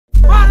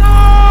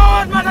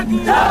The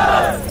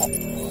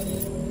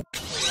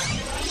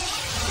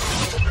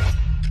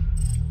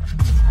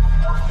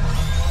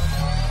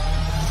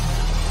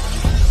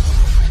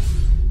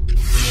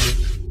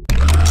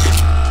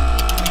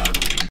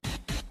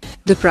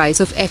price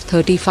of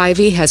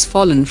F-35A has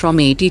fallen from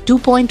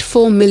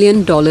 $82.4 million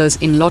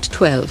in Lot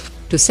 12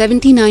 to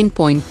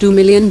 $79.2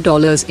 million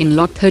in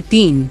Lot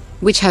 13,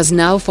 which has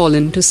now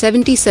fallen to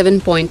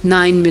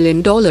 $77.9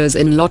 million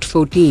in Lot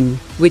 14,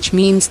 which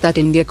means that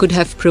India could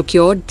have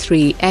procured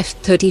 3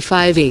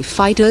 F-35A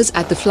fighters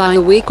at the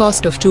flyaway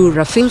cost of 2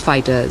 Rafale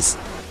fighters.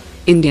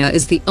 India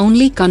is the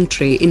only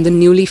country in the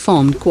newly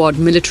formed Quad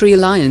military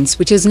alliance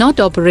which is not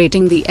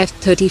operating the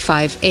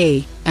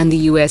F-35A, and the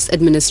US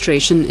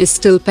administration is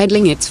still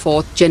peddling its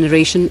 4th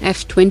generation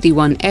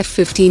F-21,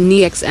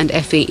 F-15EX and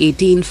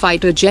F-A-18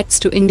 fighter jets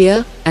to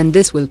India, and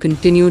this will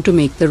continue to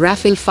make the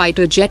Rafale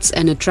fighter jets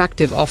an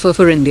attractive offer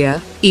for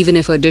India, even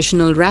if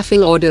additional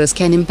Rafale orders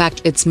can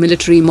impact its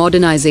military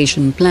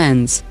modernization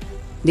plans.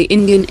 The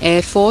Indian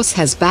Air Force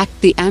has backed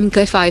the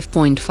AMCA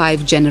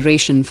 5.5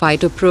 generation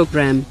fighter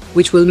program,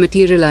 which will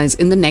materialize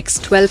in the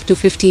next 12 to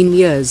 15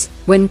 years,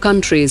 when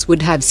countries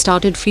would have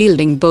started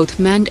fielding both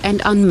manned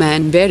and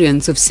unmanned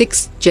variants of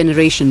 6th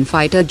generation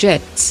fighter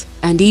jets,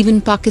 and even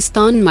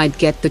Pakistan might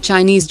get the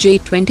Chinese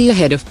J-20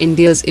 ahead of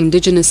India's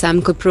indigenous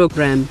AMCA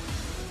program.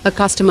 A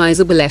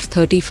customizable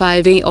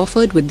F-35A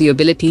offered with the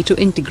ability to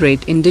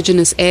integrate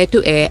indigenous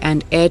air-to-air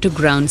and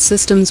air-to-ground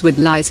systems with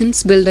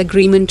license build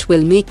agreement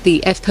will make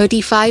the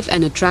F-35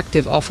 an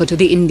attractive offer to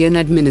the Indian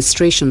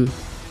administration.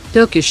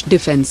 Turkish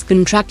defense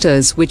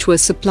contractors which were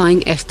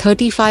supplying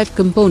F-35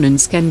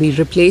 components can be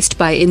replaced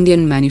by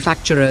Indian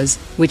manufacturers,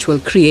 which will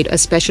create a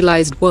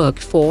specialized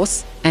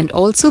workforce, and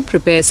also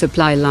prepare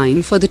supply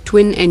line for the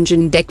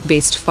twin-engine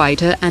deck-based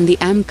fighter and the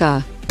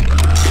AMCA.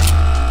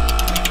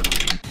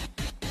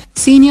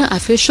 Senior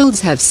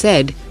officials have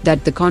said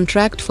that the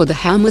contract for the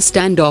Hammer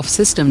standoff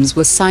systems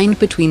was signed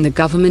between the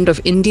Government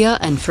of India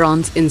and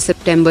France in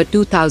September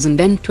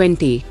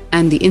 2020,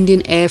 and the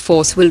Indian Air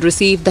Force will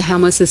receive the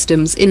Hammer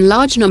systems in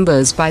large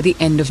numbers by the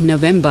end of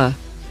November.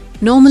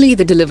 Normally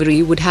the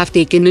delivery would have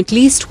taken at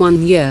least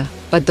 1 year,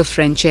 but the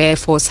French Air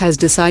Force has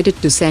decided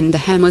to send the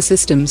Hammer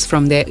systems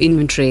from their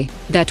inventory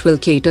that will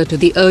cater to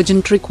the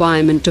urgent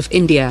requirement of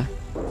India.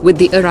 With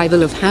the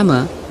arrival of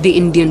Hammer, the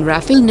Indian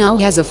Rafale now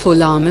has a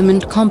full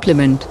armament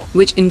complement,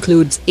 which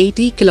includes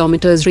 80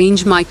 km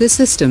range Mica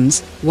systems,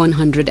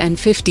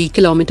 150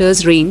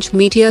 km range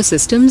Meteor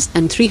systems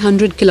and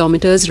 300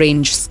 km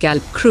range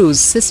Scalp cruise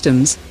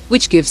systems,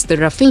 which gives the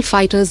Rafale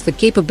fighters the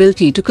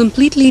capability to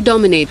completely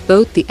dominate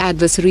both the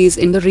adversaries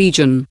in the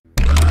region.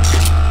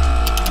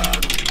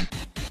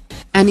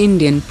 An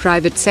Indian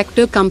private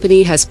sector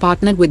company has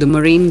partnered with the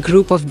Marine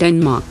Group of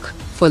Denmark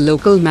for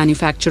local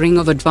manufacturing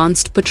of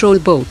advanced patrol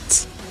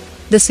boats.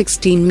 The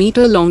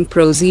 16-meter-long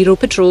Pro Zero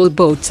patrol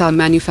boats are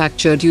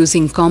manufactured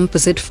using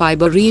composite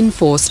fiber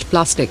reinforced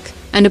plastic,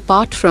 and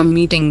apart from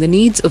meeting the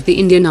needs of the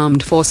Indian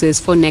Armed Forces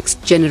for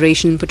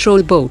next-generation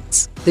patrol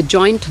boats, the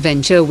joint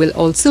venture will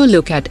also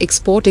look at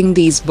exporting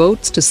these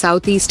boats to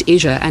Southeast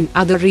Asia and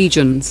other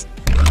regions.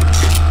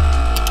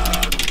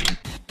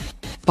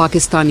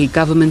 Pakistani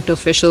government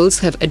officials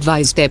have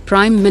advised their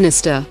Prime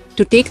Minister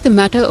to take the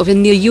matter of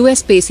India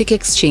US Basic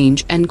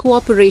Exchange and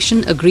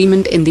Cooperation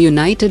Agreement in the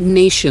United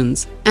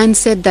Nations, and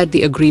said that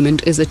the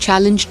agreement is a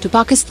challenge to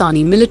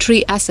Pakistani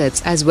military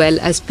assets as well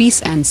as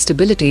peace and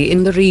stability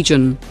in the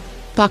region.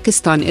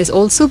 Pakistan is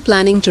also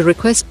planning to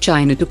request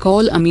China to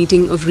call a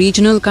meeting of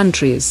regional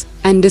countries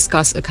and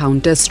discuss a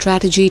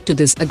counter-strategy to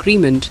this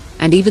agreement,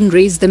 and even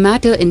raise the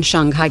matter in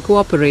Shanghai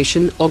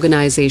Cooperation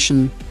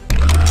Organization.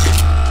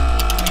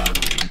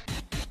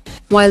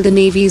 While the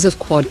navies of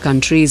Quad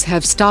countries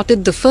have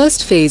started the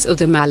first phase of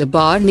the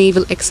Malabar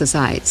naval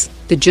exercise,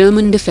 the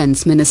German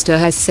defense minister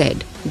has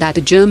said that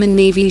a German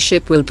navy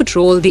ship will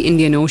patrol the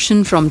Indian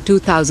Ocean from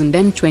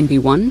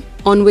 2021,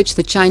 on which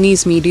the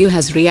Chinese media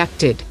has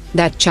reacted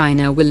that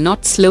China will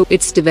not slow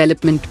its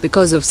development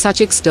because of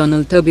such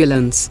external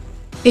turbulence.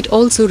 It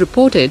also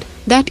reported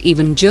that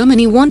even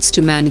Germany wants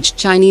to manage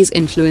Chinese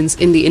influence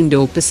in the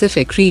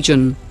Indo-Pacific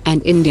region,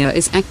 and India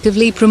is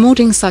actively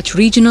promoting such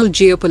regional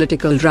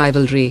geopolitical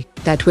rivalry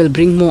that will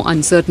bring more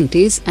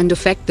uncertainties and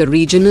affect the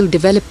regional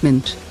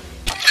development.